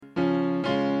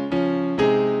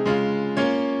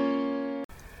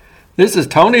This is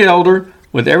Tony Elder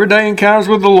with Everyday Encounters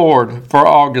with the Lord for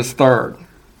August 3rd.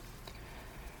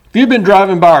 If you've been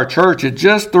driving by our church at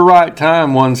just the right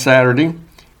time one Saturday,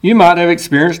 you might have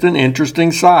experienced an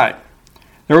interesting sight.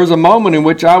 There was a moment in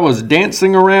which I was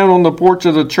dancing around on the porch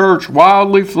of the church,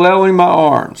 wildly flailing my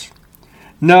arms.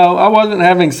 No, I wasn't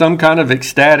having some kind of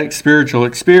ecstatic spiritual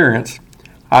experience.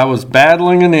 I was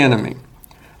battling an enemy.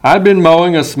 I'd been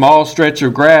mowing a small stretch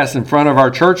of grass in front of our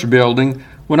church building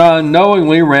when I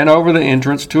unknowingly ran over the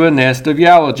entrance to a nest of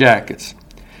yellow jackets.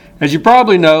 As you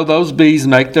probably know, those bees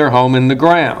make their home in the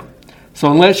ground. So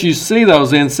unless you see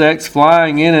those insects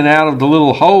flying in and out of the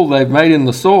little hole they've made in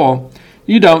the soil,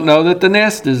 you don't know that the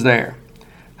nest is there.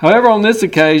 However, on this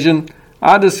occasion,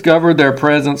 I discovered their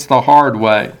presence the hard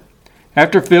way.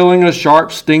 After feeling a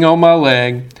sharp sting on my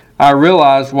leg, I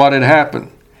realized what had happened.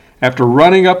 After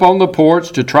running up on the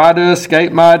porch to try to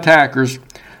escape my attackers,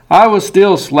 I was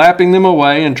still slapping them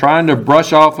away and trying to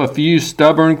brush off a few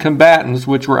stubborn combatants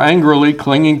which were angrily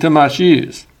clinging to my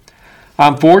shoes.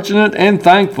 I'm fortunate and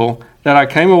thankful that I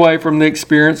came away from the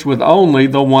experience with only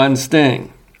the one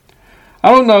sting.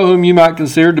 I don't know whom you might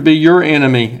consider to be your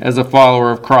enemy as a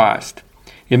follower of Christ.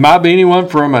 It might be anyone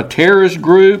from a terrorist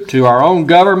group to our own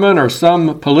government or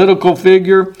some political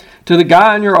figure to the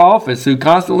guy in your office who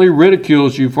constantly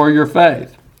ridicules you for your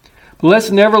faith. But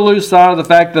let's never lose sight of the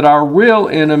fact that our real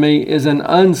enemy is an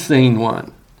unseen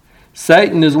one.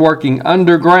 Satan is working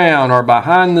underground or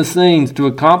behind the scenes to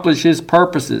accomplish his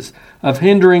purposes of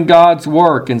hindering God's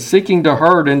work and seeking to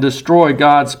hurt and destroy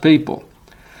God's people.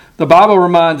 The Bible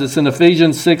reminds us in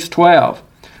Ephesians 6:12,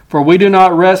 "For we do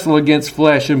not wrestle against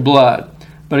flesh and blood,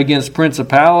 but against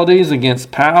principalities,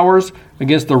 against powers,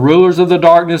 against the rulers of the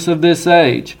darkness of this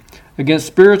age, against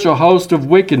spiritual hosts of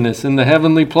wickedness in the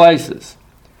heavenly places."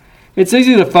 It's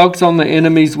easy to focus on the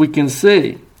enemies we can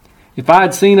see. If I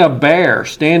had seen a bear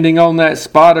standing on that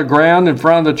spot of ground in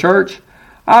front of the church,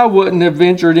 I wouldn't have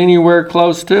ventured anywhere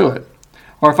close to it.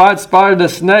 Or if I'd spotted a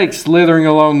snake slithering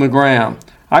along the ground,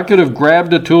 I could have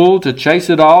grabbed a tool to chase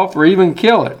it off or even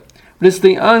kill it. But it's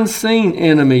the unseen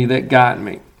enemy that got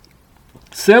me.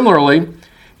 Similarly,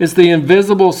 it's the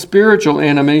invisible spiritual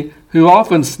enemy who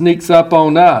often sneaks up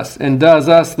on us and does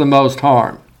us the most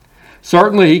harm.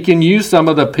 Certainly, he can use some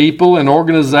of the people and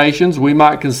organizations we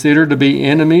might consider to be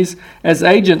enemies as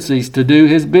agencies to do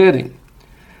his bidding.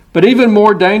 But even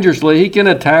more dangerously, he can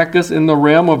attack us in the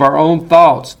realm of our own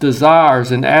thoughts,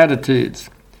 desires, and attitudes.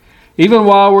 Even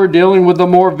while we're dealing with the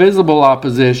more visible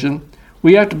opposition,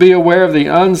 we have to be aware of the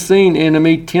unseen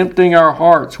enemy tempting our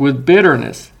hearts with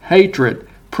bitterness, hatred,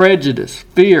 prejudice,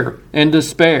 fear, and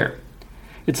despair.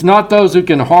 It's not those who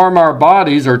can harm our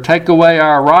bodies or take away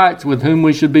our rights with whom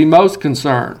we should be most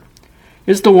concerned.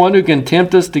 It's the one who can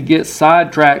tempt us to get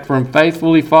sidetracked from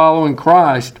faithfully following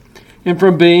Christ and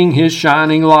from being his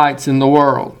shining lights in the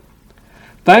world.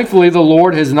 Thankfully, the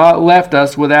Lord has not left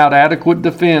us without adequate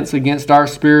defense against our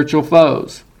spiritual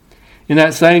foes. In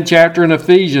that same chapter in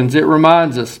Ephesians, it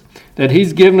reminds us that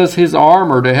he's given us his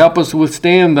armor to help us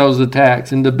withstand those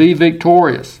attacks and to be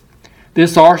victorious.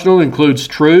 This arsenal includes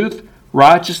truth,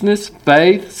 righteousness,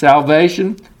 faith,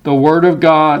 salvation, the Word of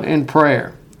God, and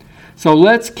prayer. So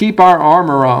let's keep our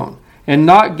armor on and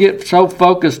not get so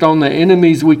focused on the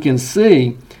enemies we can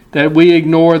see that we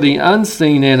ignore the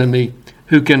unseen enemy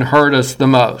who can hurt us the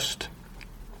most.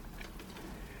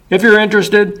 If you're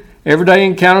interested, Everyday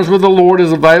Encounters with the Lord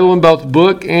is available in both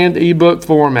book and ebook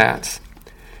formats.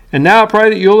 And now I pray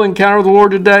that you'll encounter the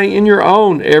Lord today in your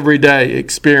own everyday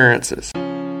experiences.